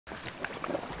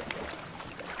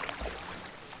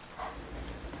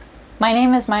My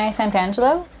name is Maya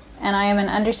Santangelo, and I am an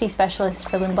Undersea Specialist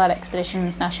for Lindblad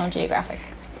Expeditions National Geographic.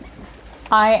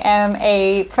 I am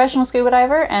a professional scuba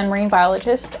diver and marine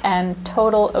biologist and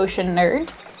total ocean nerd.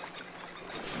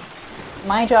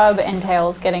 My job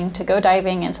entails getting to go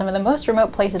diving in some of the most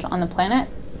remote places on the planet,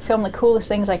 film the coolest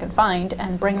things I can find,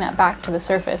 and bring that back to the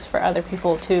surface for other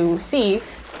people to see,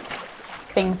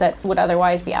 things that would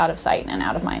otherwise be out of sight and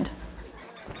out of mind.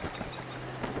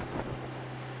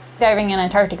 Diving in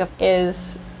Antarctica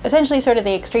is essentially sort of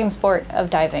the extreme sport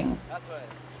of diving.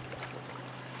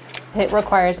 It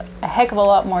requires a heck of a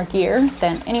lot more gear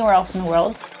than anywhere else in the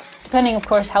world, depending of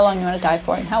course how long you want to dive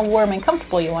for and how warm and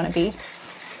comfortable you want to be.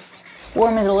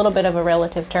 Warm is a little bit of a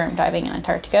relative term diving in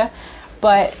Antarctica,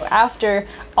 but after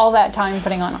all that time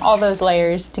putting on all those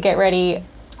layers to get ready,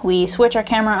 we switch our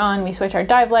camera on, we switch our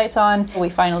dive lights on, we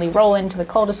finally roll into the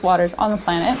coldest waters on the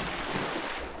planet,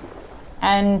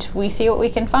 and we see what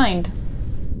we can find.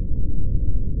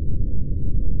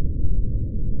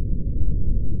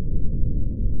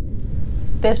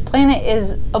 This planet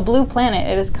is a blue planet.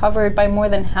 It is covered by more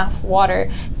than half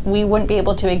water. We wouldn't be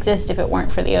able to exist if it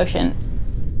weren't for the ocean.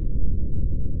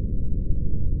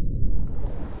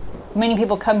 Many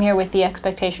people come here with the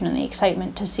expectation and the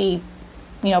excitement to see,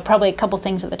 probably a couple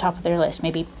things at the top of their list.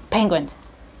 Maybe penguins,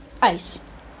 ice,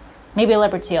 maybe a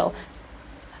leopard seal.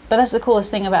 But that's the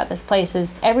coolest thing about this place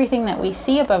is everything that we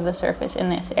see above the surface in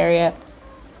this area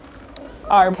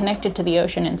are connected to the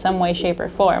ocean in some way, shape, or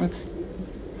form.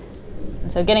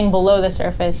 And so getting below the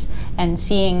surface and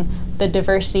seeing the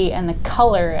diversity and the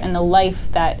color and the life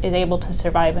that is able to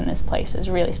survive in this place is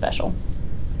really special.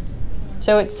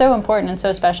 So it's so important and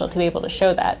so special to be able to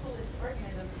show that.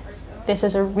 This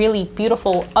is a really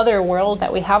beautiful other world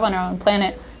that we have on our own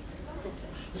planet.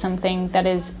 Something that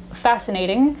is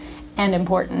fascinating and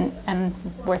important and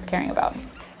worth caring about.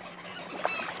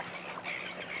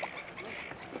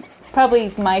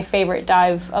 Probably my favorite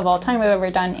dive of all time I've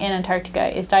ever done in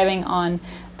Antarctica is diving on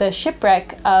the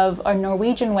shipwreck of a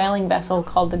Norwegian whaling vessel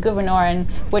called the Orion,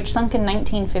 which sunk in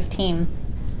 1915.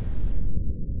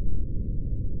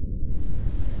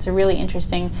 It's a really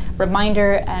interesting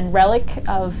reminder and relic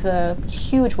of the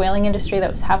huge whaling industry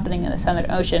that was happening in the Southern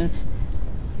Ocean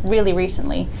really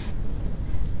recently.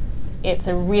 It's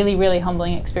a really, really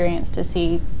humbling experience to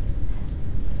see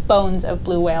bones of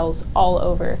blue whales all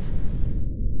over.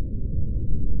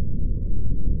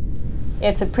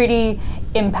 It's a pretty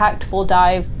impactful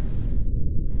dive.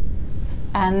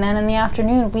 And then in the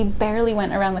afternoon, we barely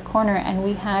went around the corner and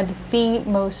we had the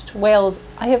most whales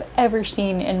I have ever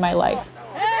seen in my life.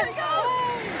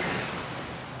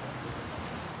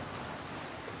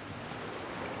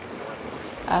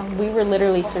 We were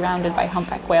literally surrounded by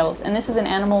humpback whales, and this is an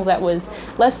animal that was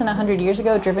less than 100 years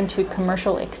ago driven to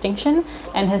commercial extinction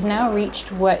and has now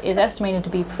reached what is estimated to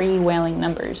be pre-whaling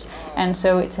numbers. And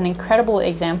so it's an incredible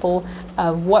example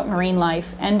of what marine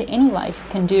life and any life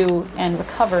can do and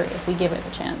recover if we give it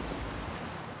a chance.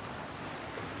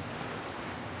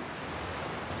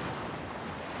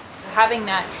 Having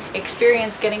that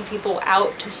experience, getting people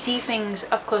out to see things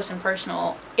up close and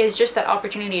personal, is just that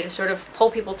opportunity to sort of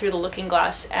pull people through the looking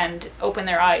glass and open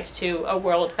their eyes to a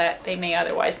world that they may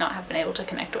otherwise not have been able to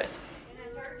connect with.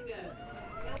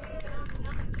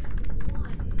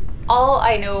 All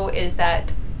I know is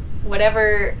that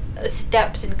whatever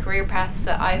steps and career paths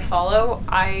that I follow,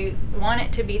 I want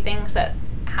it to be things that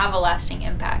have a lasting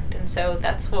impact. And so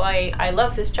that's why I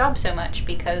love this job so much,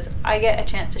 because I get a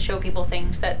chance to show people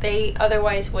things that they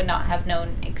otherwise would not have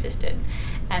known existed.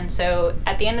 And so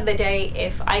at the end of the day,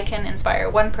 if I can inspire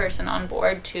one person on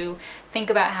board to think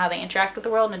about how they interact with the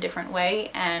world in a different way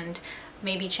and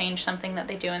maybe change something that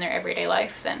they do in their everyday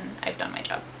life, then I've done my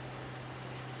job.